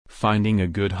Finding a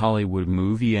good Hollywood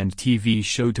movie and TV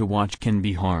show to watch can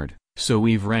be hard, so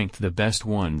we've ranked the best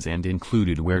ones and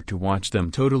included where to watch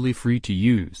them totally free to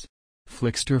use.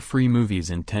 Flixtor Free Movies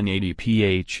in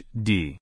 1080p HD.